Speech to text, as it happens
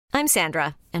I'm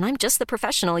Sandra, and I'm just the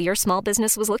professional your small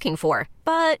business was looking for.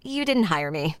 But you didn't hire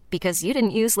me because you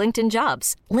didn't use LinkedIn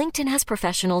Jobs. LinkedIn has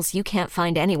professionals you can't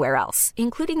find anywhere else,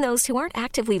 including those who aren't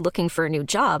actively looking for a new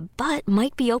job, but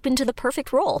might be open to the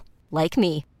perfect role, like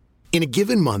me. In a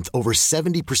given month, over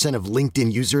 70% of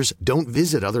LinkedIn users don't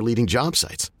visit other leading job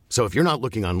sites. So if you're not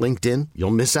looking on LinkedIn,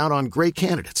 you'll miss out on great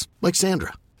candidates like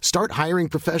Sandra. Start hiring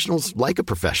professionals like a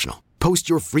professional. Post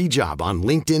your free job on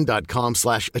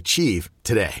linkedin.com/achieve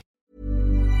today.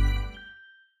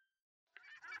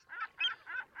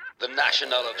 The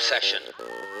National Obsession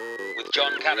with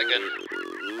John Cadogan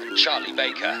and Charlie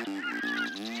Baker.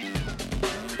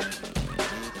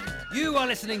 You are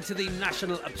listening to the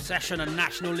National Obsession and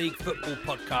National League Football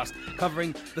podcast,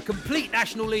 covering the complete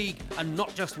National League and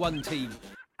not just one team.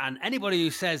 And anybody who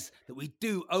says that we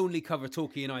do only cover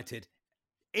Torquay United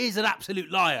is an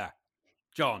absolute liar,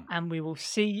 John. And we will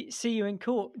see you in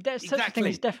court. There's such a Exactly.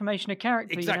 thing as defamation of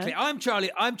character. Exactly. You know?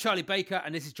 I'm Charlie Baker,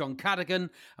 and this is John Cadogan,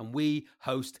 and we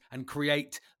host and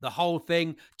create the whole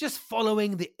thing, just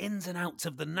following the ins and outs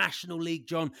of the National League,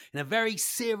 John, in a very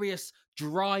serious,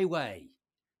 dry way.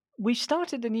 We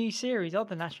started the new series of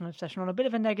the National Obsession on a bit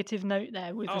of a negative note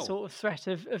there, with the sort of threat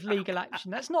of legal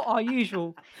action. That's not our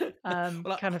usual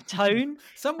kind of tone.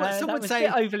 Some that would was say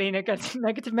a bit overly negative.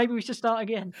 Maybe we should start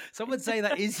again. Some would say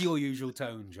that is your usual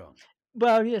tone, John.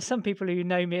 Well, yeah, some people who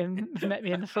know me and have met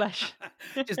me in the flesh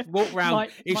Just walk around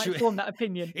might form that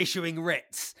opinion. Issuing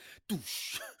writs.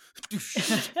 Doosh,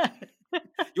 doosh.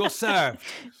 You're served.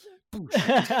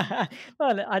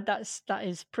 Well, that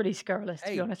is pretty scurrilous,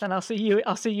 to be honest. And I'll see you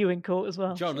in court as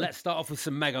well. John, let's start off with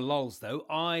some mega lols, though.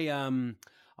 I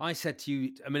said to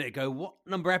you a minute ago, what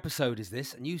number episode is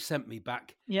this? And you sent me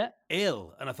back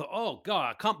ill. And I thought, oh, God,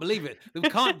 I can't believe it. We're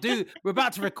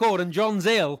about to record and John's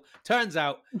ill. Turns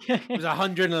out it was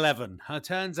 111.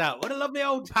 Turns out, what a lovely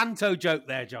old panto joke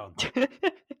there, John.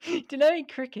 Do you know in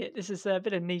cricket, this is a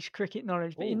bit of niche cricket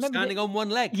knowledge, but you remember standing on one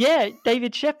leg. Yeah,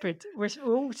 David Shepherd. We're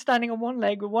all standing on one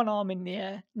leg with one arm in the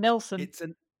air. Nelson.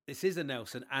 This is a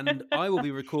Nelson, and I will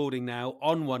be recording now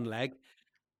on one leg.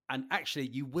 And actually,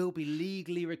 you will be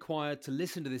legally required to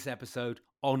listen to this episode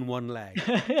on one leg.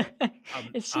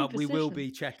 We will be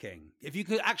checking. If you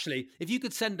could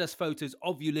send us photos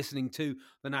of you listening to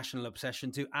the National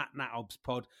Obsession to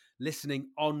 @NatObsPod, listening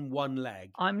on one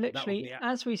leg. I'm literally,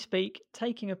 as we speak,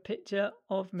 taking a picture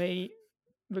of me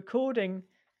recording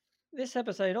this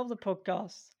episode of the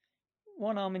podcast.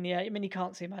 One arm in the air. I mean, you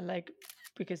can't see my leg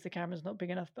because the camera's not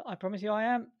big enough, but I promise you I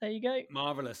am. There you go.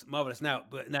 Marvellous. Now,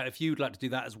 if you'd like to do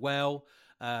that as well,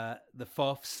 the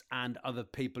FOFs and other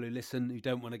people who listen who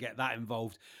don't want to get that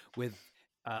involved with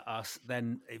us,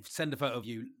 then send a photo of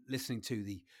you listening to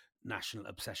the National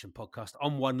Obsession podcast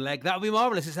on one leg. That would be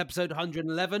marvellous. It's episode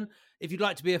 111. If you'd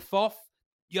like to be a FOF,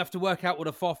 you have to work out what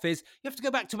a FOF is. You have to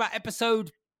go back to about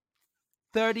episode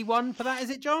 31 for that, is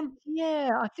it, John?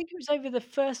 Yeah, I think it was over the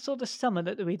first sort of summer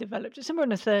that we developed it. Somewhere in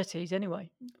the 30s,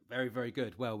 anyway. Very, very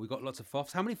good. Well, we've got lots of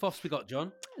FOFs. How many FOFs we got,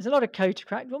 John? There's a lot of code to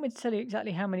crack. Do you want me to tell you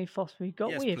exactly how many FOFs we've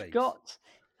got? Yes, We've please. got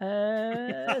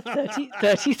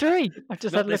 33. I've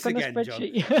just had a look on the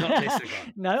spreadsheet. Not this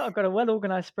again. No, I've got a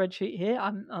well-organised spreadsheet here.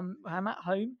 I'm at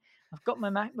home. I've got my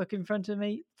MacBook in front of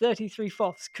me. 33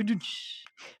 FOFs.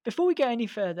 Before we go any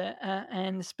further,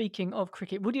 and speaking of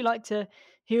cricket, would you like to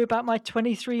hear about my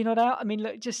 23 not out? I mean,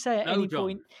 look, just say at any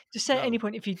point. Just say at any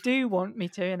point if you do want me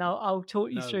to, and I'll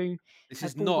talk you through. This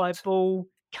is ball by ball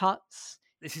cuts.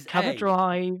 This is cover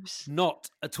drives. Not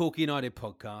a Torquay United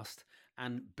podcast,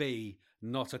 and B,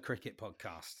 not a cricket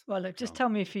podcast. Well, look, tell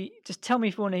me if you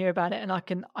want to hear about it, and I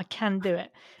can do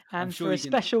it. And sure for a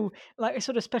special, like a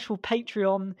sort of special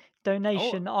Patreon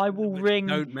donation, I will ring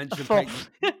a FOF.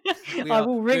 I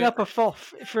will ring up a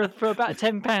FOF for about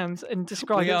 £10 and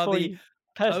describe it for you.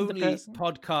 Only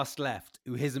podcast left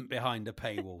who isn't behind a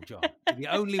paywall, John. The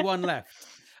only one left,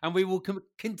 and we will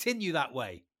continue that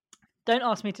way. Don't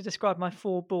ask me to describe my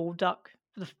 4-ball duck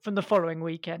from the following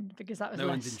weekend, because that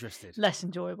was less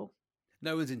enjoyable.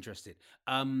 No one's interested.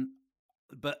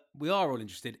 But we are all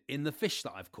interested in the fish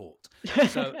that I've caught.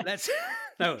 So let's.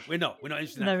 No, we're not. We're not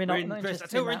interested in that. No, we're not interested. I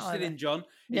tell you what we're interested in, John,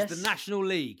 is the National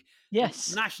League.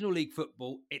 Yes. National League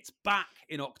football. It's back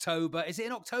in October. Is it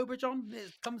in October, John?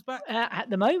 It comes back? At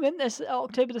the moment, it's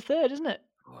October the 3rd, isn't it?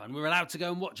 Oh, and we're allowed to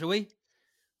go and watch, are we?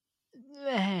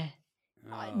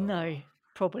 No,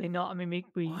 probably not. I mean,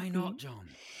 Why not, John?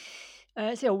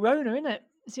 It's the old Rona, isn't it?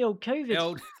 It's the old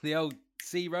COVID. The old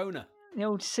C. Rona. The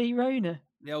old C. Rona.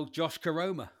 The old Josh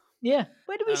Caroma. Yeah.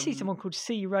 Where did we see someone called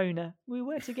C. Rona? We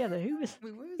were together. Who was?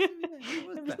 Who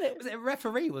was that? Was it a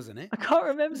referee? Wasn't it? I can't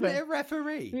remember. Was it a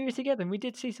referee? We were together, and we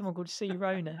did see someone called C.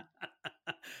 Rona.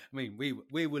 I mean,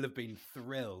 we will have been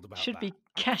thrilled about Should that. be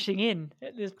cashing in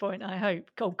at this point, I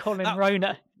hope. Colin That-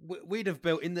 Rona. We'd have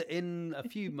built in a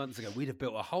few months ago. We'd have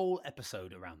built a whole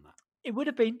episode around that. It would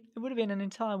have been an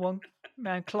entire one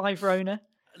around Clive Rona.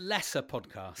 Lesser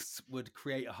podcasts would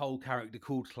create a whole character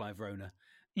called Clive Rona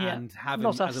Yeah, and have him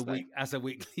not as us, though. as a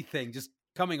weekly thing, just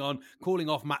coming on, calling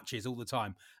off matches all the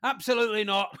time. Absolutely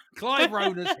not. Clive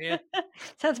Rona's here.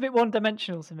 Sounds a bit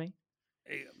one-dimensional to me.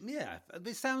 Yeah,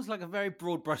 this sounds like a very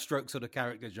broad brushstroke sort of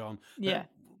character, John. that Yeah.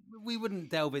 We wouldn't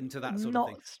delve into that sort of Not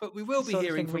thing, but we will the be sort of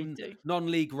hearing thing we from do.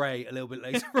 non-league Ray a little bit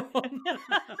later on.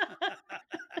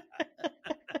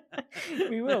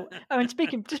 We will. Oh, and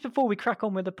speaking, just before we crack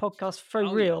on with the podcast, for Oh,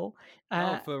 yeah. real,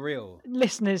 Oh, for real.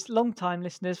 listeners, long-time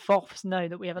listeners, FOFs know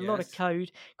that we have a lot of Yes.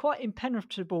 code, quite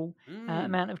impenetrable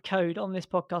amount of code on this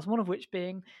podcast, one of which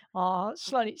being our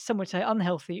slightly, some would say,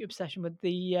 unhealthy obsession with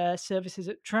the services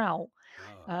at Trowel.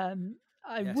 Oh,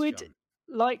 I yes, would John.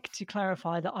 like to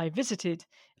clarify that I visited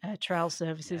Trowel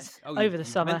services Yes. Oh, over the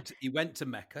summer. You went to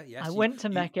Mecca, yes. I went to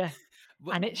Mecca,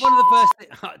 One and of it's the first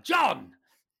things... John!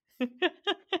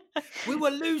 We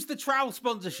will lose the Trowel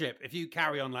sponsorship if you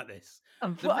carry on like this.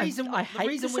 The reason I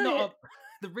hate to say it.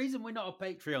 the reason we're not a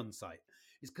Patreon site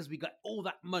is because we got all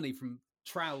that money from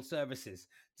Trowel services.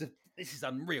 This is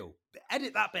unreal.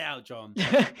 Edit that bit out, John.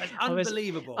 That's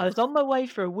unbelievable. I was on my way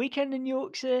for a weekend in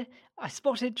Yorkshire. I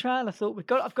spotted Trowel. I thought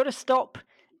I've got to stop.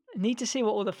 I need to see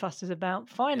what all the fuss is about.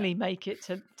 Finally, make it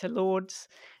to Lords,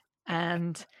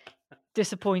 and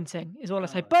disappointing is all I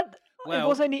say. But it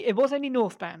was only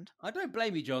northbound. I don't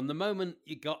blame you, John. The moment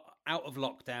you got out of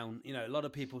lockdown, a lot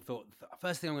of people thought,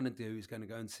 first thing I'm going to do is going to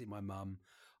go and see my mum,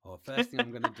 or first thing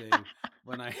I'm going to do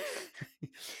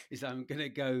is I'm going to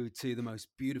go to the most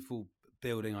beautiful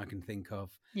building I can think of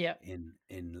in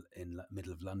the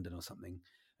middle of London or something,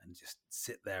 and just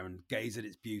sit there and gaze at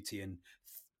its beauty and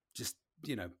just,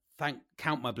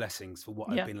 count my blessings for what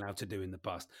I've been allowed to do in the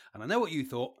past. And I know what you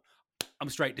thought. I'm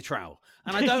straight to Trowel.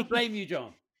 And I don't blame you,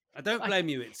 John. I don't blame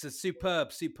you. It's a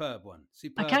superb one.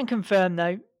 Superb. I can confirm,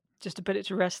 though, just to put it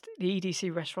to rest, the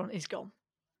EDC restaurant is gone.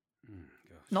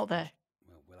 Not there.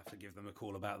 Well, we'll have to give them a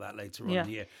call about that later on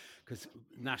here, because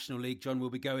National League, John, will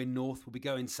be going north, we'll be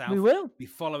going south. We will. Be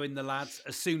following the lads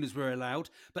as soon as we're allowed.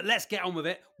 But let's get on with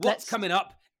it. What's coming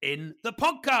up in the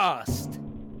podcast?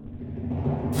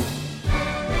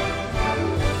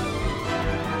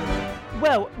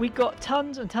 Well, we've got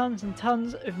tons and tons and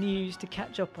tons of news to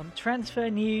catch up on. Transfer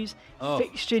news,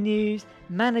 fixture news,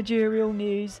 managerial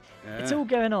news. It's all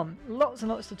going on. Lots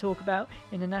and lots to talk about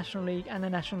in the National League and the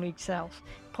National League South.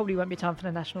 Probably won't be time for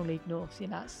the National League North.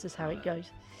 That's just how it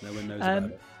goes. No one knows about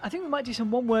it. I think we might do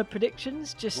some one-word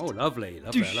predictions. Just lovely.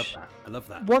 I love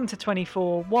that. 1 to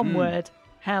 24, one word,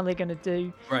 how they're going to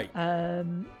do. Great.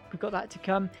 We've got that to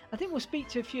come. I think we'll speak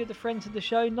to a few of the friends of the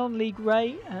show. Non-League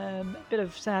Ray, a bit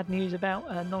of sad news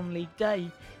about Non-League Day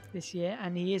this year,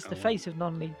 and he is the face of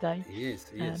Non-League Day. He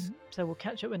is. So we'll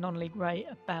catch up with Non-League Ray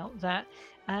about that.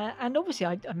 And obviously,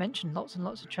 I mentioned lots and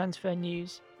lots of transfer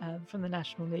news from the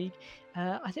National League.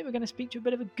 I think we're going to speak to a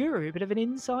bit of a guru, a bit of an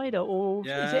insider, or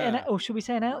or should we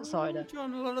say an outsider?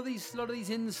 John, a lot of these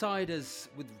insiders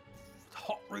with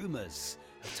hot rumours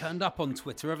have turned up on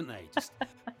Twitter, haven't they? Just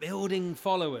building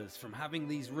followers from having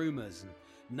these rumours and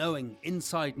knowing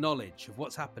inside knowledge of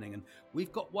what's happening. And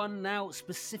we've got one now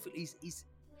specifically. He's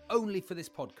only for this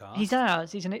podcast. He's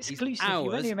ours. He's an exclusive. You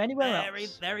won't hear him anywhere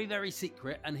else. Very, very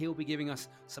secret. And he'll be giving us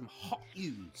some hot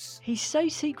news. He's so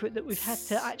secret that we've had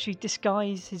to actually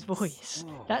disguise his voice.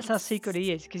 That's how secret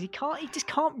he is, because he just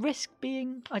can't risk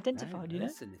being identified.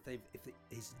 Listen, if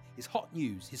his hot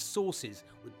news, his sources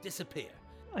would disappear.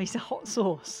 Oh, he's a hot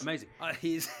sauce. Amazing.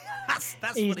 That's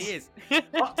what he is.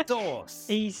 Hot sauce.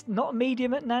 He's not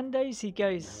medium at Nando's. He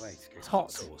goes hot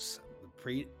sauce.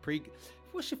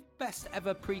 What's your best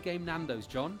ever pre-game Nando's,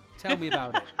 John? Tell me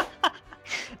about it.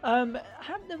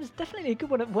 There was definitely a good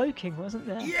one at Woking, wasn't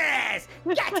there? Yes!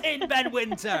 Get in, Ben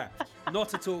Winter!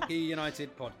 Not a Torquay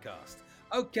United podcast.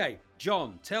 Okay,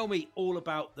 John, tell me all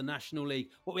about the National League.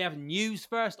 What we have, news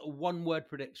first or one-word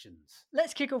predictions?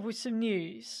 Let's kick off with some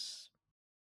news.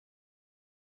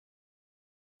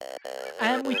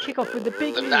 And we kick off with the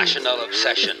big news. National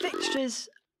Obsession. The fixtures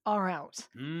are out.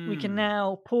 We can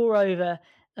now pore over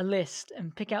a list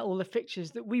and pick out all the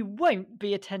fixtures that we won't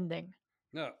be attending.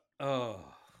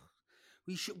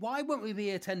 We should. Why won't we be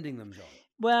attending them, John?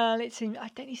 Well,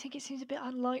 don't you think it seems a bit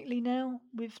unlikely now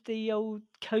with the old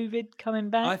COVID coming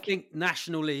back? I think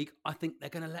National League. I think they're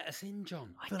going to let us in,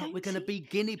 John. I feel like we're going to be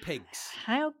guinea pigs.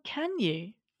 How can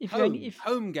you?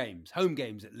 Home games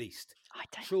at least.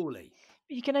 Surely.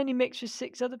 You can only mix with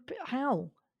 6 other.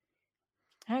 How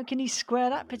How can he square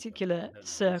that particular know.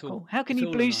 circle? How can it's he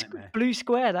all a nightmare. blue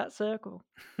square that circle?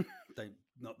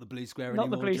 Not the blue square Not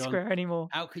anymore, the blue John. square anymore.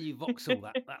 How can you voxel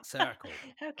that circle?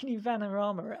 How can you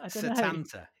Vanarama it? I don't know.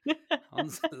 Satanta.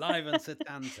 Live on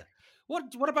Satanta.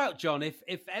 What about, John, if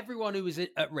everyone who was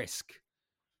at risk,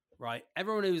 right?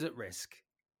 Everyone who was at risk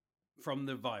from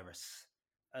the virus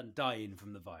and dying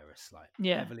from the virus, like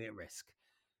heavily at risk,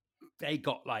 they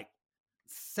got like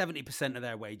 70% of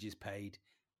their wages paid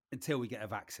until we get a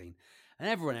vaccine. And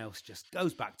everyone else just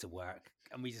goes back to work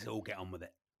and we just all get on with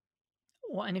it.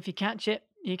 What? And if you catch it,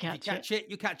 you catch it.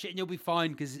 You catch it and you'll be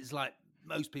fine because it's like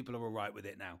most people are all right with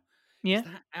it now. Yeah. Is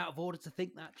that out of order to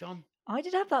think that, John? I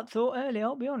did have that thought earlier,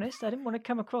 I'll be honest. I didn't want to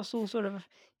come across all sort of,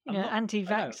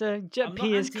 anti-vaxxer,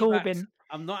 Piers Corbyn.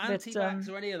 I'm not anti-vax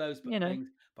or any of those things,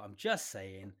 but I'm just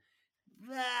saying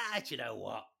that, you know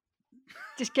what?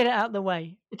 Just get it out of the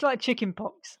way. It's like chicken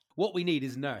pox. What we need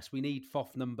is nurse. We need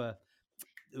FOF number,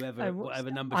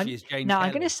 whatever number she is, Jane. Now, Kelly.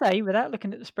 I'm going to say, without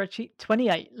looking at the spreadsheet,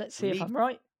 28. Let's see if I'm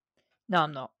right. No,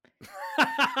 I'm not.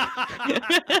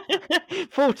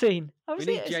 14. We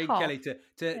need Jane Kelly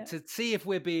to see if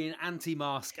we're being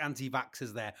anti-mask,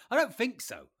 anti-vaxxers there. I don't think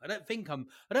so. I don't think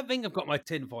I've got my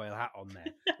tinfoil hat on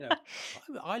there.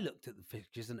 You know, I looked at the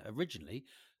fixtures and originally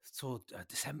saw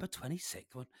December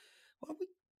 26th. What are we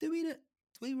doing?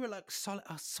 We were like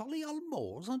Solihull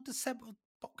Moors on December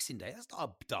Boxing Day. That's not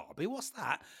a derby. What's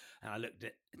that? And I looked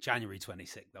at January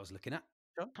 26th. I was looking at.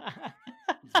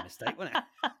 It's a mistake, wasn't it?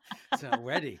 So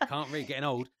already can't really getting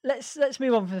old. Let's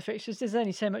move on from the fixtures. There's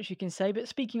only so much you can say. But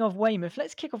speaking of Weymouth,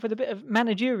 let's kick off with a bit of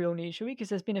managerial news, shall we? Because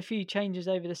there's been a few changes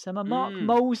over the summer. Mark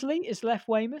Molesley has left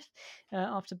Weymouth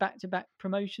after back-to-back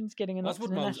promotions, getting an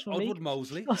Oxford National League.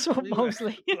 Oswald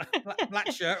Molesley.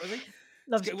 Black shirt, was he?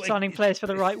 Loves signing players for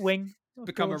the right wing.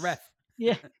 Become a ref.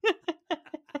 Yeah.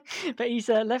 But he's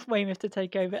left Weymouth to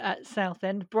take over at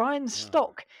Southend. Brian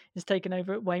Stock has taken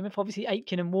over at Weymouth. Obviously,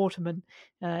 Aitken and Waterman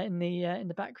in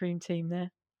the backroom team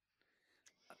there.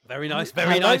 Very nice,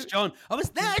 nice, John. I was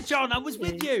there, John. I was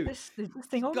with you. This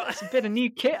thing on? It's a bit of new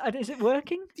kit. Is it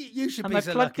working? You should be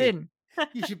so lucky. In?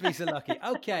 You should be so lucky.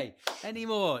 Okay. Any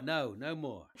more? No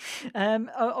more.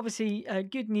 Obviously,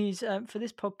 good news for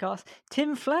this podcast.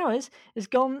 Tim Flowers has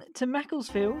gone to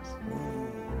Macclesfield.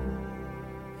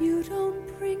 You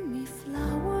don't bring me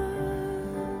flowers.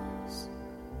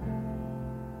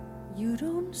 You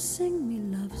don't sing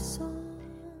me love songs.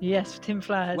 Yes, Tim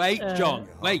Flowers. Wait, John.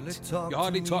 Wait. You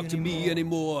hardly talk to me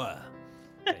anymore.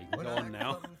 Okay, go on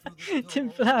now.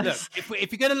 Tim Flowers. Look,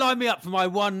 if you're going to line me up for my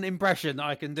one impression that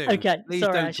I can do, okay. Please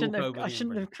sorry, don't I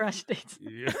shouldn't have crashed it.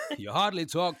 You hardly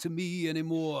talk to me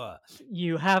anymore.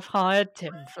 You have hired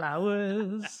Tim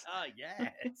Flowers. Oh,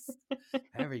 yes.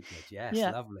 Very good. Yes,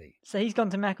 lovely. So he's gone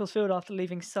to Macclesfield after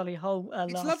leaving Solihull last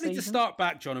season. It's lovely to start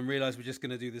back, John, and realise we're just going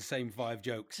to do the same 5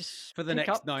 jokes for the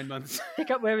next 9 months.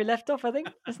 Pick up where we left off, I think.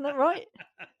 Isn't that right?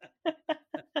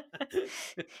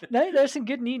 No, there are some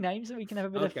good new names that we can have a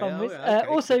bit of fun with. Okay.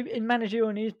 Also, in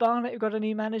managerial news, Barnet have got a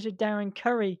new manager. Darren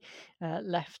Curry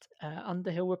left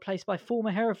Underhill, replaced by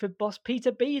former Hereford boss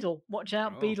Peter Beadle. Watch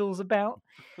out, Beadle's about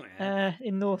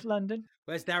in North London.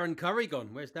 Where's Darren Curry gone?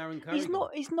 He's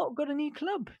not got a new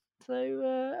club,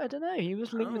 so I don't know. He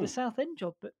was linked with the Southend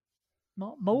job, but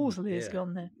Mark Molesley has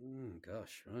gone there.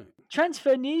 Gosh, right.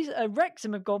 Transfer news.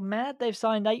 Wrexham have gone mad. They've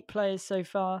signed 8 players so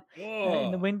far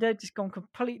in the window. Just gone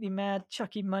completely mad,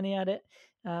 chucking money at it.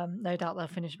 No doubt they'll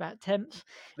finish about 10th.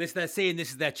 They're seeing this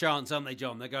is their chance, aren't they,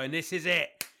 John? They're going, this is it.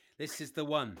 This is the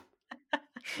one.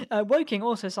 Woking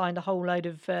also signed a whole load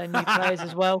of new players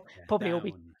as well. Probably all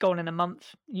be gone in a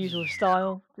month. Usual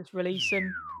style. Just release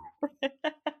them.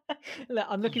 Look,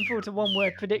 I'm looking forward to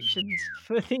one-word predictions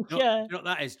for the. You know what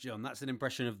that is, John? That's an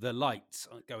impression of the lights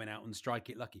going out and strike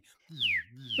it lucky.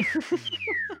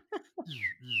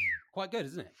 Quite good,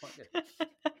 isn't it? Quite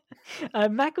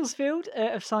good. Macclesfield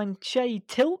have signed Che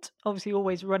Tilt. Obviously,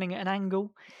 always running at an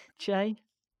angle. Che.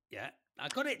 Yeah, I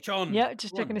got it, John. Yeah,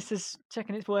 just checking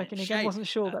it's working again. I wasn't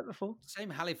sure that before. Same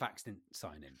Halifax didn't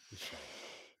sign him.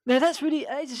 No, that's really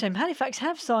it's a shame. Halifax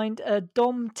have signed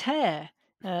Dom Tear.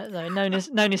 Known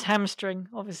as hamstring,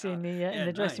 obviously in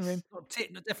the dressing room.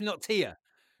 Definitely not Tia,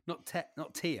 not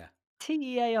Tia.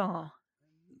 Tear.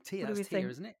 Tia, that's Tia,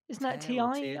 isn't it? Isn't that Ti? Oh,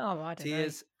 I don't know.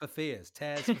 Tears for fears.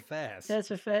 Tears for fairs. Tears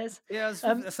for fairs. Yeah,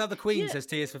 that's how the Queen says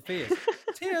tears for fears.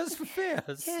 Tears for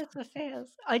fears. Tears for fears.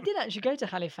 I did actually go to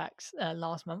Halifax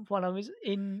last month while I was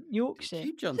in Yorkshire.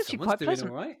 It's actually quite pleasant.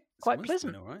 All right. Quite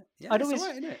pleasant. All right. Yeah, I'd always, all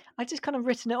right, isn't it? I just kind of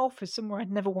written it off as somewhere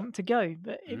I'd never want to go,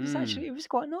 but it was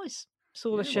quite nice.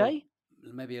 Saw the Shay.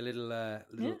 Well, maybe a little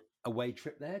away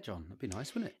trip there, John. That'd be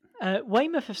nice, wouldn't it?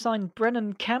 Weymouth have signed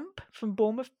Brennan Camp from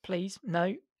Bournemouth. Please,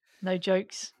 no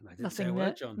jokes. I didn't Nothing say a there.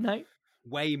 word, John. No.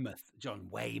 Weymouth, John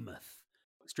Weymouth.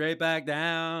 Straight back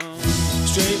down.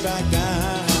 Straight back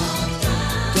down.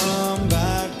 Come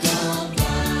back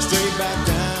down. Straight back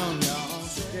down, y'all.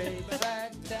 Straight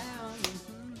back down.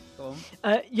 Go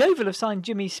on. Yeovil have signed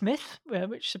Jimmy Smith,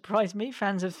 which surprised me.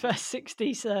 Fans of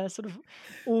 60s sort of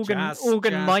organ Jazz,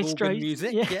 maestros. organ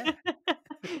music, yeah.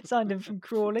 Signed him from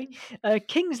Crawley.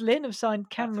 Kings Lynn have signed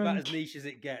Cameron. That's about as niche as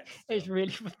it gets. It's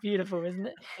really beautiful, isn't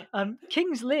it?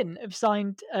 Kings Lynn have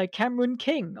signed Cameron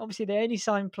King. Obviously, they only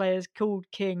sign players called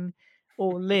King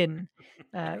or Lynn,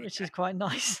 which is quite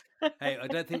nice. Hey, I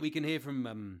don't think we can hear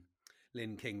from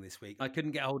Lynn King this week. I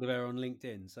couldn't get hold of her on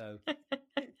LinkedIn, so...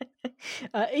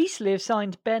 Eastleigh have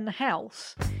signed Ben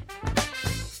House.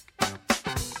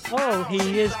 Oh,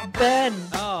 he is Ben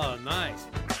Oh, nice.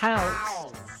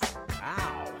 House.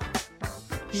 Wow.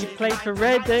 He played for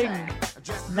Reading.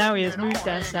 Now he has moved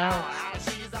down south.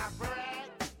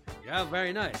 Yeah,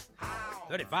 very nice.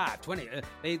 35, 20.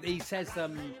 He says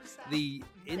he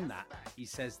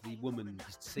says the woman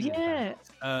singing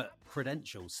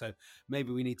credentials. So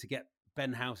maybe we need to get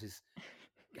Ben House's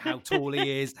how tall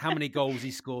he is, how many goals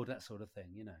he scored, that sort of thing.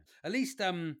 You know, at least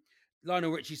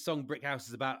Lionel Richie's song "Brick House"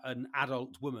 is about an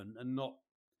adult woman and not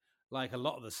like a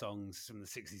lot of the songs from the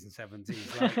 60s and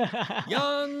 70s. Like,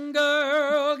 young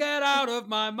girl, get out of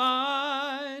my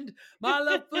mind. My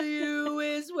love for you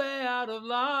is way out of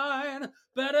line.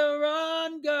 Better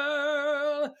run,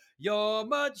 girl. You're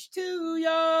much too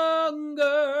young,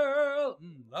 girl.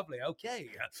 Lovely. Okay.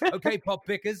 Okay, pop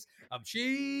pickers.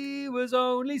 She was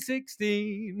only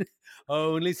 16.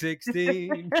 Only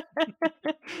 16.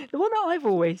 The one that I've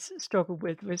always struggled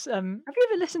with was, have you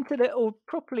ever listened to or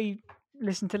properly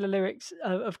listen to the lyrics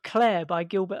of Claire by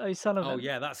Gilbert O'Sullivan? Oh,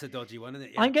 yeah, that's a dodgy one, isn't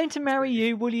it? Yeah. I'm going to marry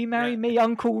you. Will you marry me,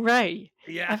 Uncle Ray?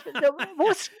 Yeah.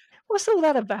 What's all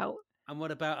that about? And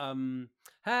what about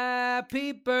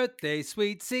happy birthday,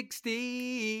 sweet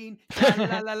 16.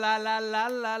 La la la la la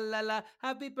la la la.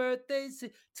 Happy birthday,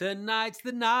 tonight's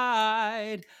the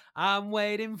night I'm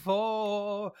waiting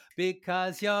for,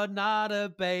 because you're not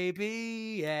a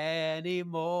baby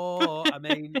anymore. I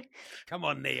mean, come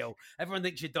on, Neil. Everyone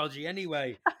thinks you're dodgy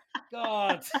anyway.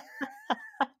 God.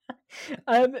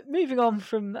 Moving on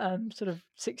from sort of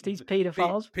 60s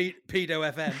paedophiles.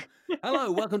 Pedo FM.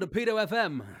 Hello, welcome to Pedo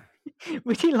FM.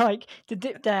 Would you like to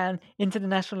dip down into the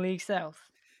National League South?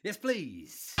 Yes,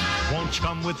 please. Won't you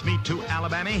come with me to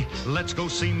Alabama? Let's go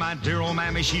see my dear old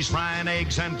mammy. She's frying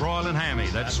eggs and broiling hammy.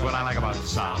 That's what I like about the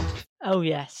South. Oh,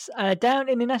 yes. Down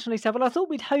in the National League South. Well, I thought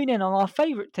we'd hone in on our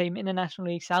favourite team in the National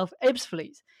League South,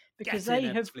 Ebbsfleet. Because they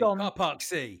have gone... Car Park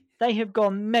C. They have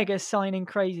gone mega signing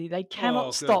crazy. They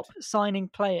cannot stop signing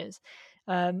players.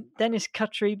 Dennis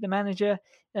Cutry, the manager,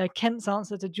 Kent's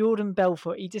answer to Jordan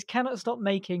Belfort. He just cannot stop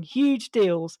making huge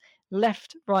deals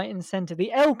left, right and centre.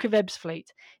 The elk of Ebbsfleet,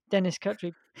 Dennis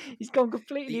Cutry. He's gone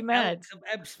completely mad. The elk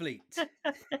of Ebbsfleet.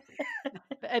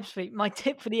 Ebbsfleet, my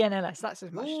tip for the NLS. That's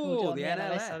as much as we'll do on the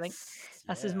NLS, I think.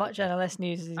 That's as much NLS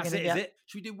news as he's going to get. Is it?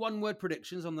 Should we do one-word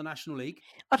predictions on the National League?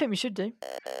 I think we should do.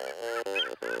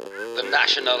 The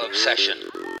National Obsession.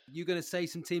 You going to say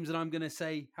some teams and I'm going to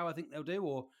say how I think they'll do,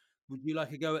 or would you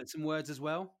like to go at some words as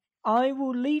well? I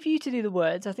will leave you to do the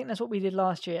words. I think that's what we did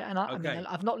last year. And I mean,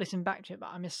 I've not listened back to it, but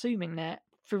I'm assuming they're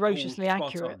ferociously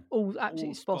accurate. All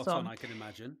absolutely spot on. I can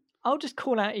imagine. I'll just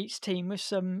call out each team with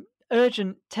some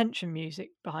urgent tension music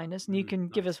behind us, and you can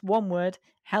give us one word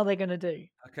how they're going to do.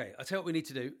 Okay, I'll tell you what we need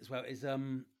to do as well is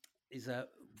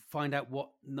find out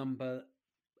what number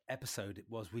episode it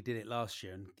was we did it last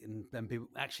year, and then people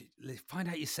actually find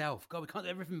out yourself. God, we can't do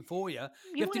everything for you.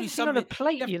 You have to do something on a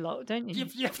plate, you lot, don't you?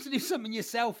 You have to do something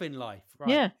yourself in life, right?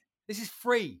 Yeah. This is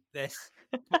free. This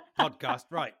podcast,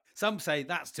 right? Some say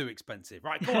that's too expensive,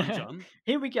 right? Go on, John.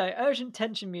 Here we go. Urgent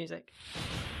tension music.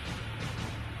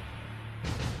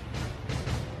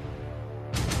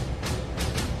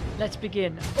 Let's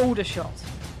begin. Aldershot.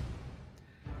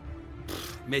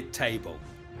 Mid-table.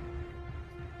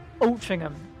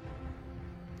 Altrincham.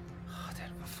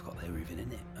 I forgot they were even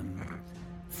in it.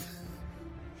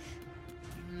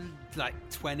 Like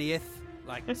 20th,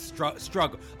 like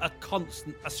struggle, a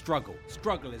struggle.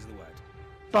 Struggle is the word.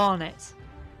 Barnet.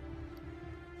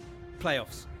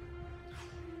 Playoffs.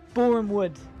 Boreham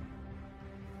Wood.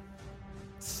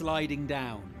 Sliding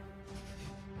down.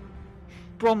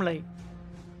 Bromley.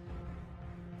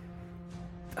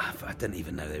 I didn't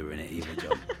even know they were in it either,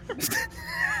 John.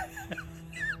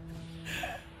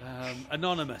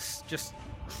 Anonymous, just...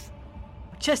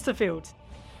 Chesterfield.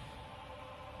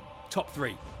 Top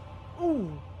 3.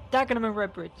 Ooh, Dagenham and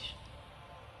Redbridge.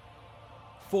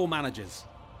 4 managers.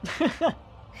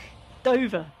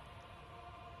 Dover.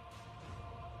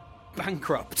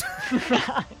 Bankrupt.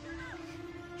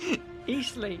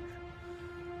 Eastleigh.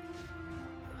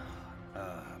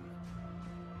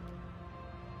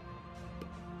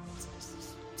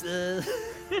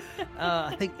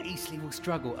 I think Eastleigh will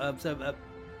struggle.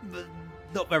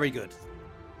 Not very good.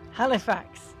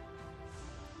 Halifax.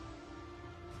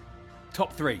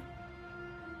 Top 3.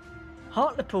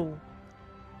 Hartlepool.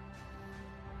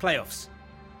 Playoffs.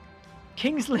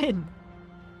 Kings Lynn.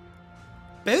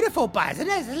 Beautiful, Baz.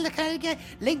 Look at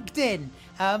LinkedIn.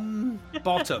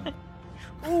 Bottom.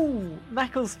 Ooh,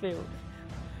 Macclesfield.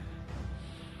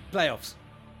 Playoffs.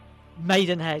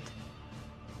 Maidenhead.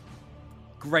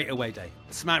 Great away day.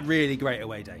 Really great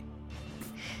away day.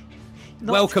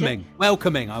 Notts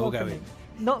Welcoming, I will go in.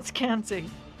 Notts County.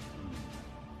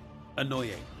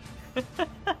 Annoying.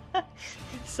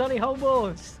 Solihull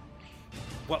Moors.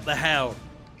 What the hell?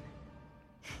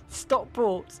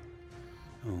 Stockport.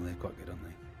 Oh, they're quite good, aren't they?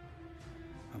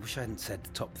 I wish I hadn't said the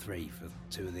top 3 for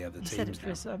 2 of the other You teams. said it for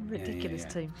now. some ridiculous Yeah.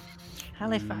 team.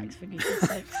 Halifax, for goodness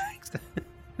sakes.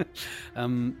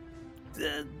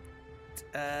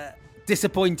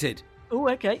 Disappointed. Oh,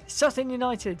 okay. Sutton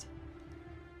United.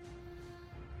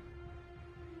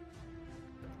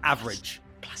 Average.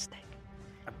 Plastic.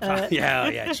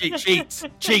 Yeah.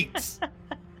 Cheats.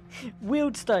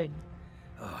 Wealdstone.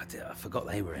 Oh, I forgot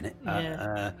they were in it.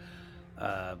 Yeah.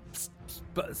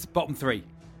 Bottom 3.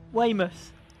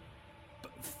 Weymouth.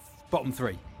 Bottom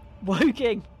 3.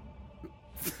 Woking.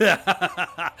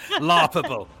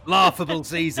 Laughable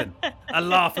season. A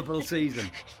laughable season.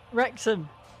 Wrexham.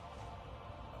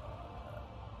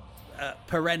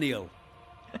 Perennial.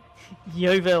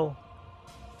 Yeovil.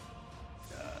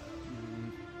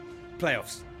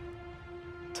 Playoffs.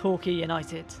 Torquay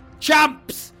United.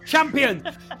 Champions. Champions.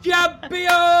 Ole,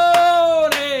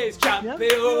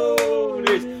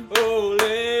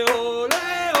 ole,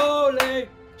 ole.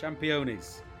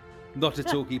 Championes. Not a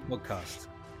Torquay podcast.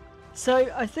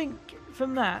 So I think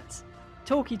from that,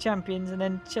 Torquay champions, and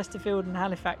then Chesterfield and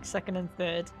Halifax 2nd and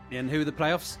 3rd. And who are the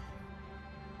playoffs?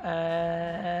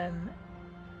 I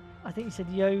think you said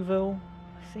Yeovil.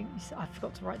 I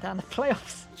forgot to write down the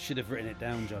playoffs. Should have written it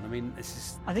down, John. I mean, this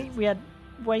is... I think we had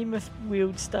Weymouth,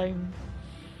 Wealdstone,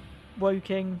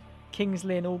 Woking, Kings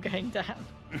Lynn all going down.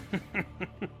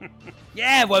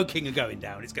 Yeah, Woking are going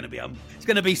down. It's going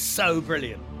to be so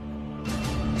brilliant.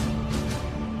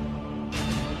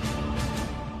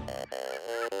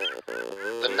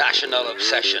 The National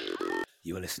Obsession.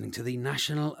 You are listening to the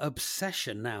National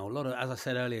Obsession now. As I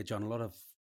said earlier, John, a lot of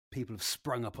people have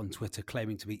sprung up on Twitter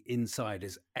claiming to be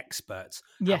insiders, experts,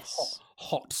 Yes. have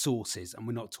hot sources, and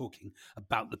we're not talking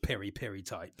about the piri-piri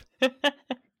type.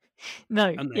 No,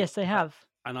 And yes, they have.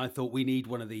 And I thought we need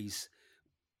one of these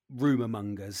rumour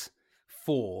mongers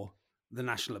for the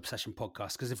National Obsession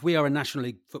podcast, because if we are a National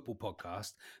League football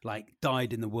podcast, like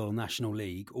Dyed in the World National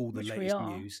League, all the Which we latest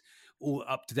are. news, all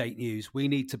up-to-date news, we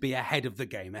need to be ahead of the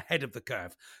game, ahead of the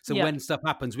curve. So Yeah. when stuff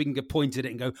happens, we can get pointed at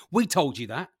it and go, we told you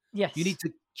that. Yes. You need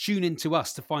to tune into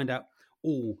us to find out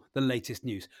all the latest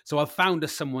news. So I've found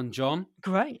us someone, John.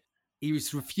 Great.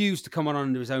 He's refused to come on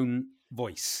under his own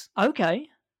voice. Okay.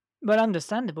 But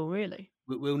understandable, really.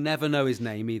 We'll never know his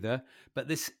name either, but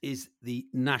this is the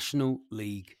National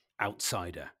League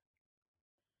outsider.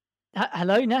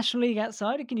 Hello, National League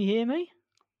outsider. Can you hear me?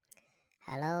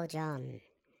 Hello, John.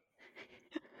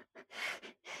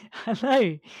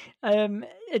 Hello.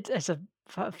 It's a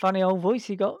funny old voice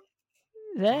you got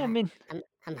there. I mean,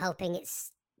 I'm hoping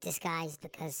it's disguised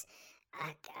because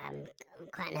I'm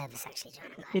quite nervous, actually, John.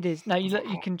 it is. No, you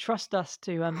can trust us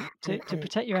to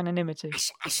protect your anonymity.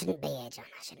 I shouldn't be here, John.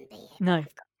 I shouldn't be here. No.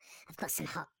 I've got some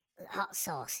hot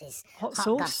sources. Hot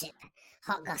sauce? Gossip.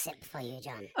 Hot gossip for you,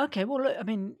 John. Okay. Well, look. I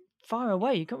mean, fire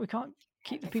away. We can't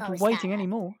keep the Before people we start, waiting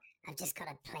anymore. I've just got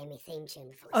to play my theme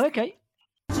tune before we Oh, start. okay.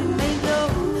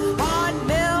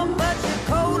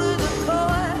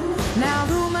 Now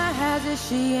rumor has it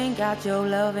she ain't got your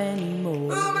love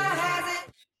anymore.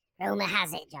 Rumour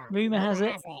has it, John. Rumour has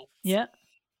it. Yeah.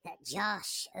 That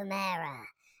Josh Umerah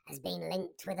has been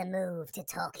linked with a move to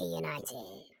Torquay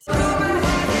United.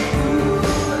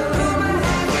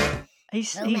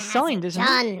 He's Rumour has signed, it, isn't he?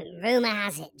 John, rumour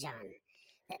has it, John,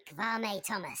 that Kwame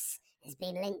Thomas has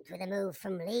been linked with a move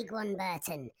from League One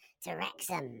Burton to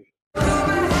Wrexham.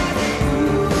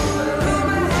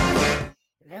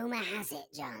 Rumour has it,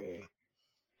 John.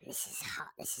 This is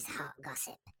hot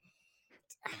gossip.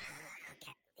 I'll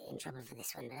get in trouble for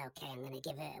this one, but okay, I'm going to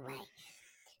give it away.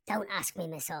 Don't ask me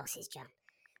my sources, John.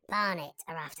 Barnet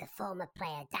are after former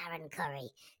player Darren Curry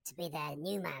to be their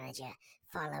new manager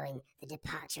following the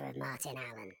departure of Martin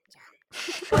Allen, John.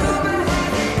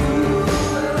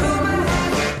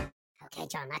 Okay,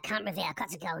 John, I can't reveal. I've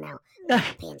got to go now. I'll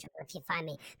be in trouble if you find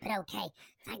me. But okay,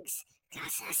 thanks. I'll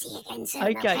see you again soon.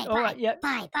 Okay, all bye. right, yeah.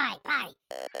 Bye.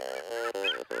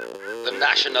 The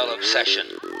National Obsession.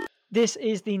 This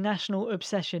is the National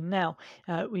Obsession. Now,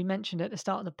 we mentioned at the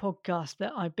start of the podcast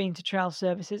that I've been to Trowel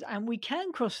Services, and we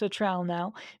can cross the Trowel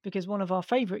now because one of our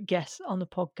favourite guests on the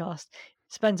podcast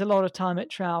spends a lot of time at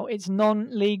Trowel. It's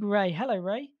Non-League Ray. Hello,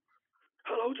 Ray.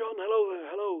 Hello, John. Hello there.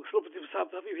 Hello. It's lovely to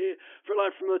have you here for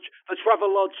live from the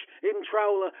Travel Lodge in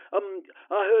Trowel.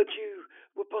 I heard you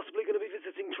were possibly going to be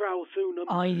visiting Trowel soon.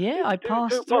 I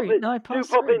passed through. I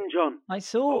passed through. Pop in, John. I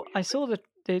saw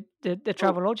the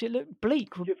Travel Lodge. It looked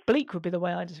bleak. Bleak would be the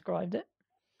way I described it.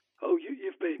 Oh,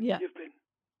 you've been. Yeah. You've been.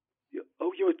 You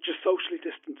were just socially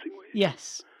distancing, were you?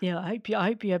 Yes. Yeah. I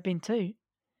hope you have been too.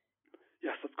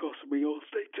 Yes, of course. We all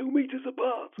stay 2 meters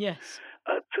apart. Yes.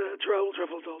 At Travel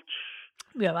Lodge.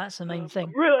 Yeah, that's the main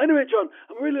thing. Anyway, John,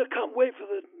 I can't wait for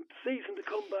the season to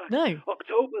come back. No.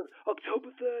 October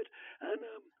 3rd, and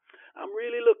I'm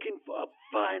really looking for. I've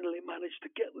finally managed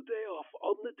to get the day off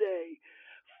on the day,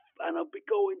 and I'll be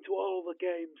going to all the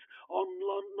games on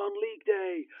non-league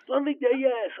day. Non-league day,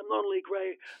 yes, I'm non-league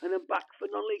Ray, and then back for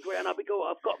non-league Ray, and I've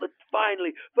got the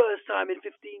finally first time in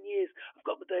 15 years. I've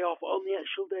got the day off on the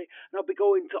actual day, and I'll be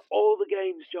going to all the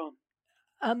games, John.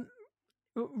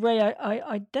 Ray,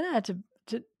 I don't know how to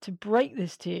break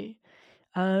this to you.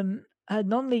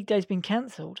 Non-league day's been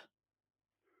cancelled.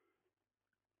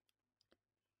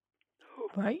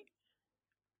 Right?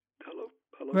 Hello.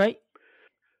 Right?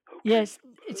 Okay. Yes,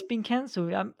 it's been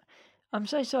cancelled. I'm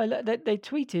so sorry. They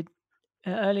tweeted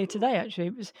earlier today.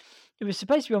 Actually, it was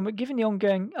supposed to be on, but given the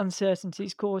ongoing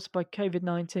uncertainties caused by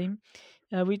COVID-19,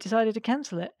 we decided to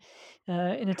cancel it.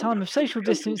 In a time of social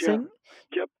distancing,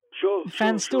 Yep, sure.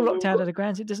 fans still locked out of the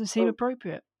grounds. It doesn't seem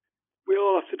appropriate. We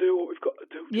all have to do what we've got to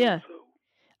do. Yeah. So.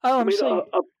 I'm sorry.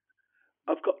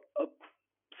 I've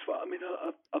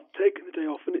taken the day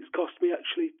off, and it's cost me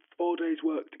actually 4 days'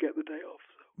 work to get the day off.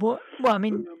 So. What? Well, I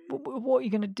mean, what are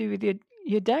you going to do with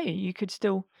your day? You could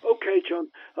still. Okay, John.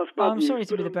 That's bad I'm news, sorry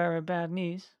to be the but, bearer of bad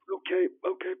news. Okay.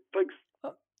 Thanks.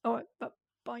 All right.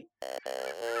 Bye.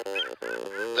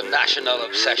 The National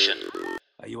Obsession.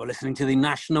 You are listening to the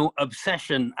National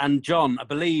Obsession. And John, I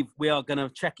believe we are going to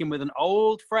check in with an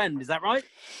old friend. Is that right?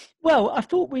 Well, I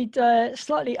thought we'd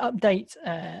slightly update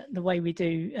the way we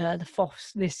do the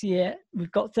FOFs this year.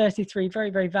 We've got 33 very,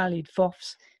 very valued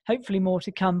FOFs, hopefully more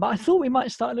to come. But I thought we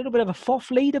might start a little bit of a FOF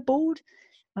leaderboard.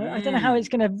 I don't know how it's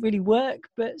going to really work,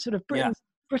 but sort of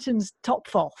Britain's top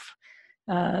FOF.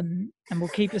 And we'll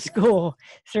keep a score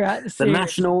throughout the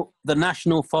series. The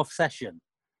national FOF session.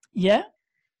 Yeah,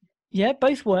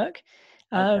 both work.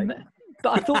 But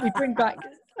I thought we'd bring back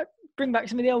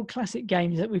some of the old classic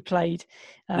games that we played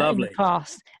in the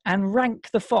past and rank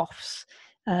the FOFs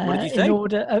in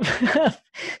order of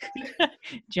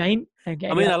Jane. Okay,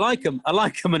 I mean, I like them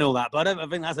and all that, but I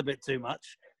think that's a bit too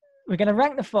much. We're going to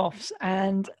rank the FOFs,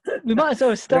 and we might as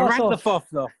well start rank off. The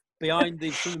FOFs off behind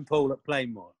the swimming pool at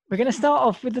Plainmoor. We're going to start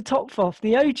off with the top FOF,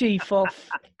 the OG FOF,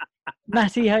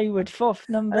 Matty Hayward, FOF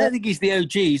number. I don't think he's the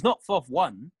OG. He's not FOF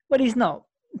 1. Well, he's not.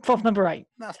 FOF number 8.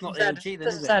 That's not the OG, then,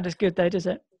 doesn't sound as good, though, does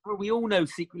it? Well, we all know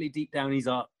secretly deep down he's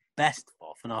our best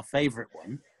FOF and our favourite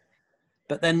one.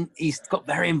 But then he's got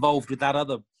very involved with that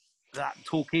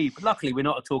Torquay. But luckily, we're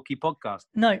not a Torquay podcast.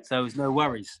 No. So there's no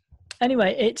worries.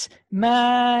 Anyway, it's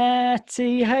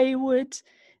Matty Hayward.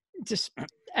 Just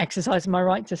exercising my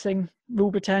right to sing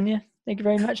Rule Britannia. Thank you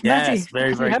very much, Matty. Yes,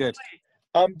 very, very good.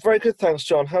 I'm very good, thanks,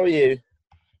 John. How are you?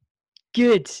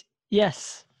 Good.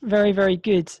 Yes, very, very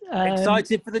good.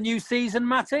 Excited for the new season,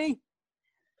 Matty?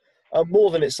 I'm more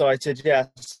than excited,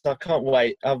 yes. I can't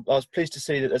wait. I was pleased to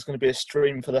see that there's going to be a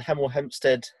stream for the Hemel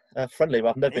Hempstead friendly, but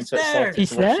I've never been so excited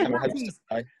to watch Hemel Hempstead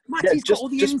play. Matty's got all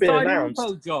the inside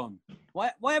info, John.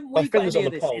 Why haven't we got any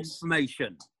of this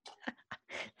information?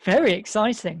 Very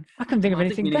exciting. I couldn't think of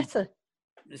anything better.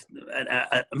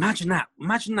 Imagine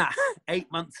that.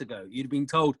 8 months ago, you'd been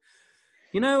told,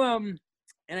 in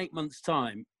 8 months'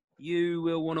 time, you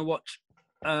will want to watch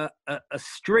a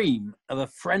stream of a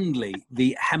friendly,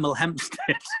 the Hemel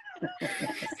Hempstead.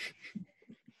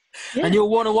 And you'll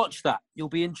want to watch that. You'll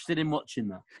be interested in watching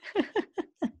that.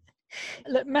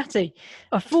 Look, Matty,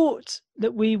 I thought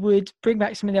that we would bring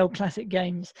back some of the old classic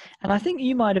games. And I think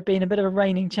you might have been a bit of a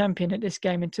reigning champion at this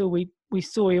game until we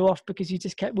saw you off because you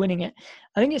just kept winning it.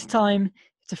 I think it's time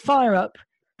to fire up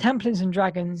Templars and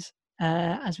Dragons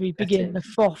as we begin the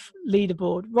FOF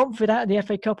leaderboard. Romford out of the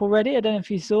FA Cup already. I don't know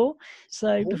if you saw.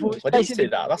 So before it's I didn't see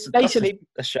that. That's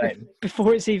a shame.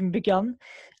 Before it's even begun.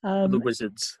 The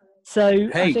Wizards. So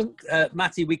hey, I think,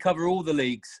 Matty, we cover all the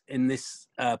leagues in this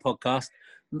podcast,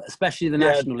 especially the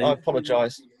National League. I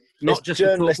apologise. Not just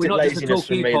journalistic laziness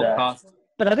from me podcast. there.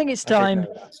 But I think it's time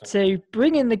to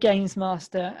bring in the Games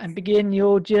Master and begin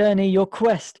your journey, your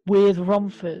quest with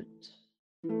Romford.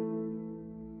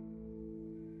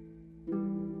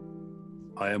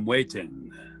 I am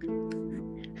waiting.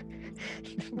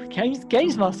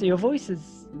 Games Master, your voice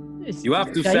is you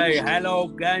have to say hello,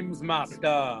 Games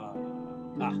Master.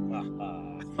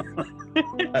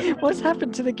 What's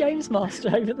happened to the Games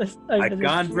Master over this? I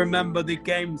can't remember the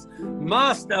Games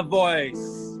Master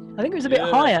voice. I think it was a bit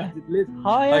higher.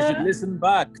 Higher. I should listen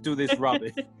back to this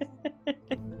rubbish.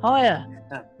 Higher.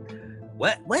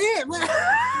 Where?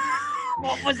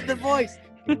 What was the voice?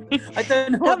 I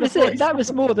don't know. That was it. That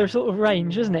was more the sort of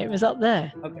range, wasn't it? It was up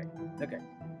there. Okay.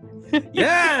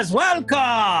 Yes,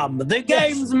 welcome, the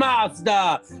Games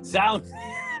Master.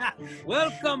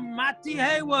 Welcome, Matty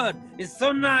Hayward. It's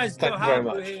so nice to have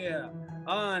you here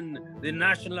on the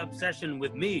National Obsession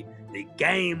with me, the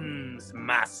Games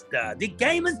Master. The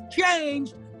game has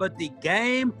changed, but the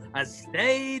game has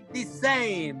stayed the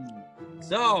same.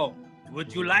 So,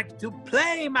 would you like to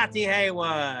play, Matty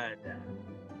Hayward?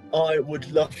 I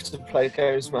would love to play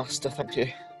Games Master, thank you.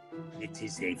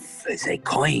 It's a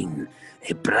coin,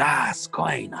 a brass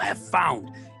coin I have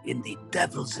found in the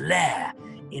Devil's Lair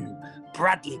in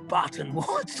Bradley Barton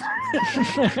Woods.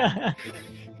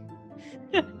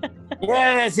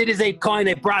 Yes, it is a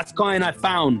brass coin I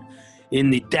found in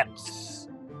the depths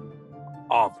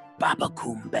of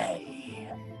Babacoom Bay.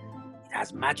 It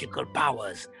has magical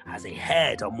powers, has a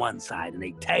head on one side and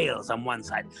a tails on one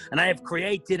side. And I have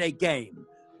created a game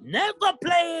never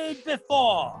played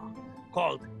before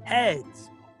called Heads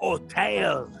or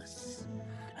Tails.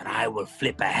 And I will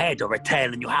flip a head or a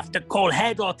tail and you have to call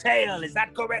head or tail. Is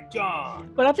that correct,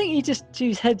 John? Well, I think you just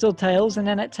choose heads or tails and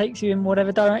then it takes you in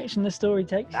whatever direction the story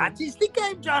takes you. That is the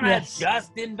game, John. Yes. I've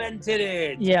just invented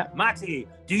it. Yeah. Matty,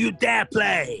 do you dare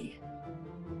play?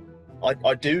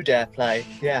 I do dare play,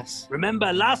 yes.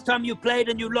 Remember, last time you played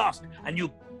and you lost and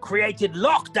you created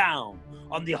lockdown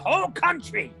on the whole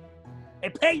country. A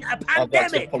pandemic. I'd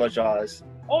like to apologise.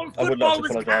 All I would football like to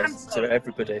was apologise cancelled. to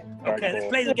everybody. Okay, let's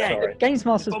play the game. Sorry. Games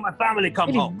Master's Before my family come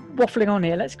really home. waffling on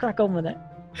here. Let's crack on with it.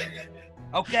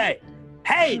 Okay.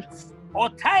 Heads or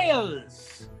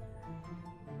tails?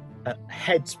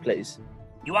 Heads, please.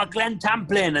 You are Glenn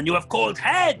Tamplin and you have called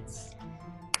heads.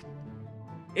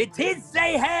 It is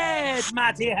a head,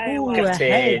 Matty Hayward. Ooh, a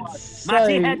head. So,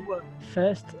 Matty Hayward.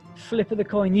 first flip of the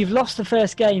coin. You've lost the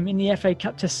first game in the FA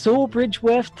Cup to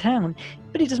Sawbridgeworth Town.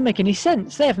 But it doesn't make any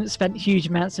sense. They haven't spent huge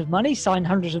amounts of money, signed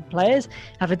hundreds of players,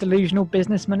 have a delusional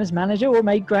businessman as manager, or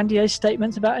made grandiose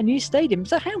statements about a new stadium.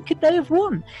 So how could they have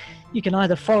won? You can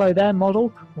either follow their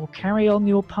model or carry on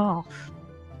your path.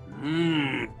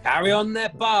 Carry on their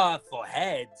path for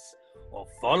heads or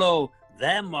follow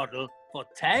their model for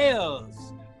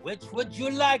tails. Which would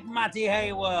you like, Matty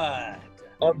Hayward?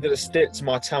 I'm going to stick to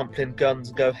my Tamplin guns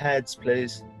and go heads,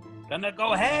 please. Gonna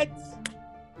go heads?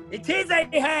 It is a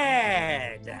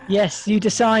head! Yes, you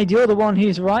decide you're the one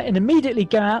who's right and immediately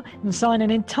go out and sign an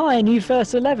entire new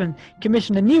first 11,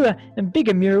 commission a newer and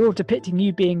bigger mural depicting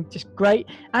you being just great,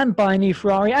 and buy a new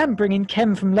Ferrari and bring in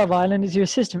Kem from Love Island as your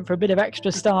assistant for a bit of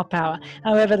extra star power.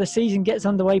 However, the season gets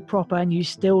underway proper and you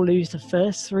still lose the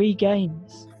first 3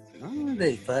 games. Oh,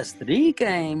 the first 3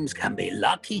 games can be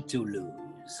lucky to lose.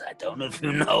 I don't know if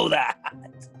you know that,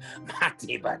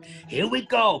 Matty, but here we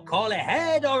go. Call a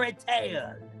head or a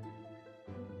tail.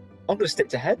 I'm going to stick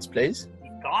to heads, please.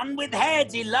 He's gone with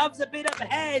heads. He loves a bit of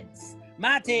heads.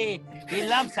 Matty, he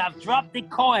loves. I've dropped the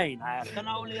coin. I can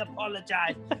only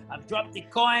apologize. I've dropped the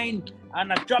coin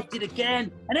and I've dropped it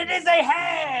again, and it is a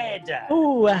head.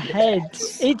 Oh, a head.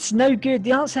 It's no good.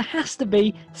 The answer has to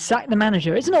be sack the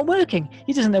manager. It's not working.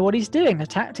 He doesn't know what he's doing. The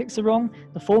tactics are wrong.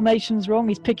 The formation's wrong.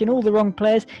 He's picking all the wrong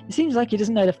players. It seems like he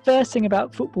doesn't know the first thing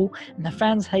about football, and the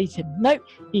fans hate him. Nope,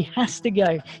 he has to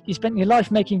go. You spent your life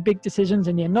making big decisions,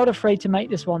 and you're not afraid to make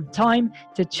this one. Time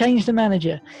to change the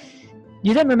manager.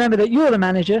 You then remember that you're the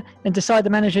manager and decide the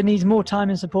manager needs more time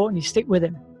and support, and you stick with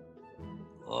him.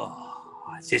 Oh,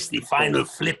 is this the final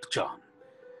flip, John?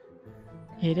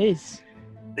 It is.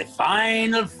 The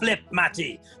final flip,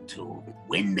 Matty, to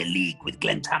win the league with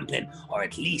Glenn Tamplin, or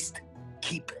at least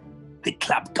keep the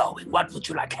club going. What would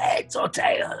you like, heads or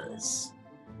tails?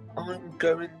 I'm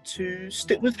going to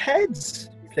stick with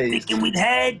heads, please. Sticking with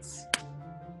heads?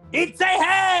 It's a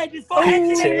head! It's 4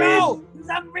 heads in a row! It's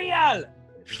unreal!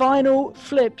 Final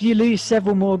flip, you lose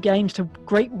several more games to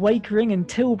Great Wakering and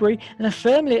Tilbury and are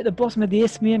firmly at the bottom of the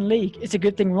Isthmian League. It's a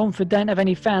good thing Romford don't have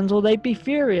any fans or they'd be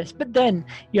furious. But then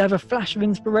you have a flash of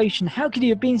inspiration. How could you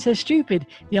have been so stupid?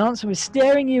 The answer was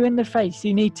staring you in the face.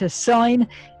 You need to sign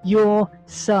your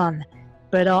son.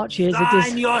 But Archie is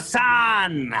Sign your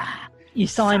son! You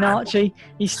sign Archie.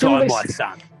 He still Sign looks, my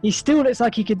son. He still looks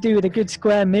like he could do with a good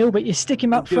square meal, but you stick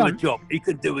him up front. He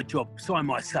could do a job. Sign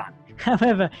my son.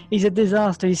 However, he's a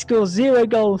disaster. He scores 0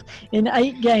 goals in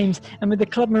 8 games, and with the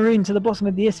club marooned to the bottom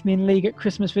of the Isthmian League at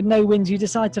Christmas with no wins, you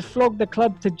decide to flog the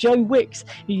club to Joe Wicks,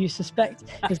 who you suspect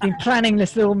has been planning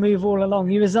this little move all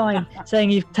along. You resign, saying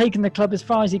you've taken the club as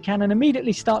far as you can, and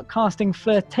immediately start casting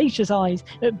flirtatious eyes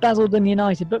at Basildon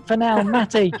United. But for now,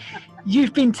 Matty,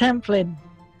 you've been templing.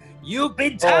 You've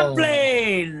been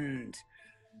templing!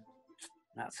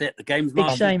 That's it. The Games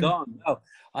Master's gone. Oh,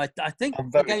 I think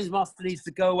the Games Master needs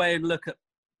to go away and look at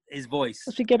his voice.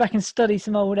 Let's go back and study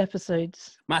some old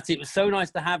episodes. Matty, it was so nice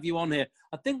to have you on here.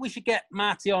 I think we should get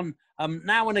Matty on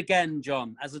now and again,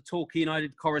 John, as a Torquay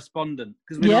United correspondent,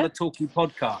 because we're not a Torquay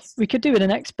podcast. We could do with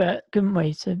an expert, couldn't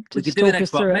we? We could do an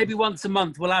expert. Maybe once a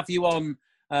month we'll have you on,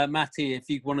 Matty, if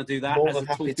you want to do that as a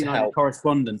Torquay United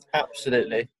correspondent.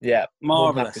 Absolutely, yeah.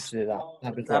 Marvellous. Happy to do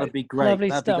that. That'd be great. Lovely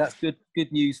stuff. That's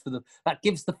good news for them. That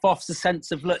gives the FOFs a sense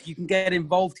of, look, you can get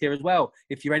involved here as well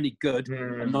if you're any good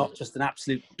and not just an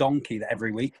absolute donkey that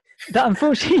every week. But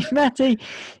unfortunately, Matty,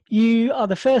 you are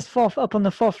the first FOF up on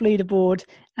the FOF leaderboard,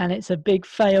 and it's a big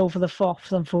fail for the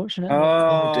FOFs, unfortunately.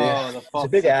 Oh dear. It's a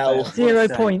big L. 0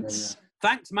 points.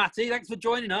 Thanks, Matty. Thanks for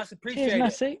joining us. Appreciate it.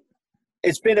 Matty.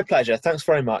 It's been a pleasure. Thanks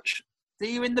very much.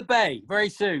 See you in the bay very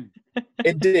soon.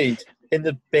 Indeed. In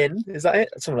the bin, is that it?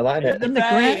 Something like that, isn't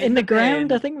it? In the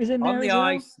ground, I think was in there. On the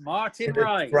ice, Martin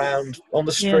Rice. Ground, on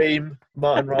the stream,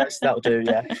 Martin Rice, that'll do,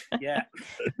 yeah. Yeah.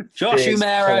 Josh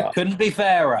O'Mara couldn't be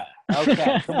fairer.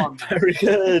 Okay, come on. Very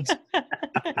good.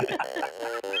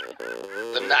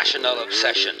 The National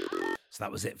Obsession. So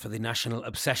that was it for the National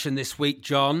Obsession this week,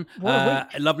 John.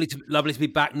 Lovely to be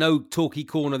back. No Torquay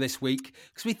Corner this week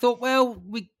because we thought, well,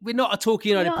 we're not a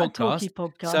Torquay United podcast.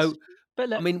 So, but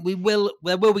look, I mean,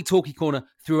 there will be Torquay Corner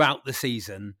throughout the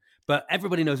season, but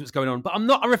everybody knows what's going on. But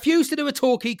I refuse to do a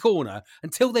Torquay Corner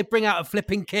until they bring out a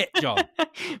flipping kit, John.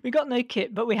 We got no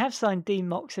kit, but we have signed Dean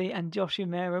Moxey and Josh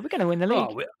O'Mara. We're going to win the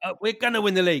league. Oh, we're going to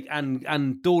win the league, and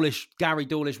Gary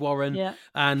Dawlish Warren,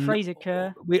 and Fraser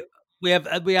Kerr. We have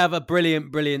a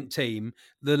brilliant team.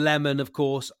 The Lemon, of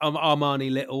course,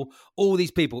 Armani Little, all these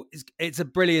people. It's a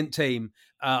brilliant team.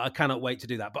 I cannot wait to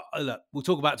do that. But look, we'll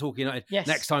talk about Torquay United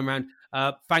next time round.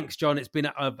 Thanks, John.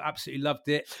 I've absolutely loved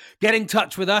it. Get in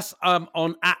touch with us on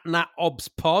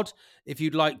 @NatObsPod if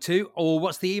you'd like to. Or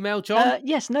what's the email, John?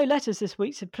 Yes, no letters this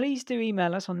week. So please do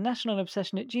email us on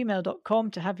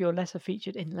nationalobsession@gmail.com to have your letter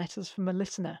featured in Letters from a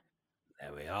Listener.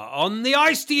 There we are. On the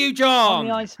ice to you, John. On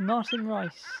the ice, Martin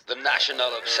Rice. The National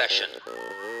Obsession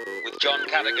with John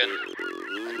Cadogan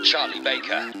and Charlie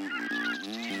Baker.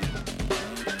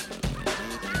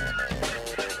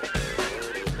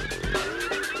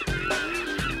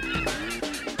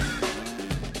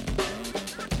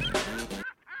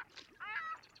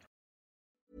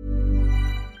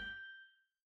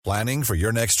 Planning for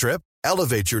your next trip?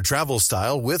 Elevate your travel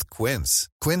style with Quince.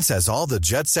 Quince has all the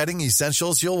jet-setting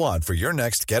essentials you'll want for your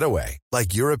next getaway,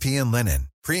 like European linen,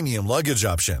 premium luggage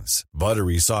options,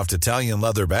 buttery soft Italian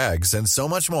leather bags, and so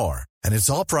much more. And it's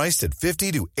all priced at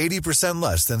 50 to 80%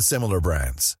 less than similar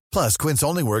brands. Plus, Quince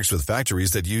only works with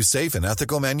factories that use safe and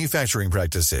ethical manufacturing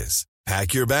practices.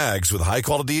 Pack your bags with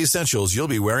high-quality essentials you'll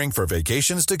be wearing for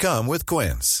vacations to come with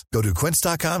Quince. Go to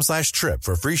quince.com/trip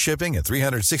for free shipping and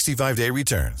 365-day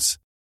returns.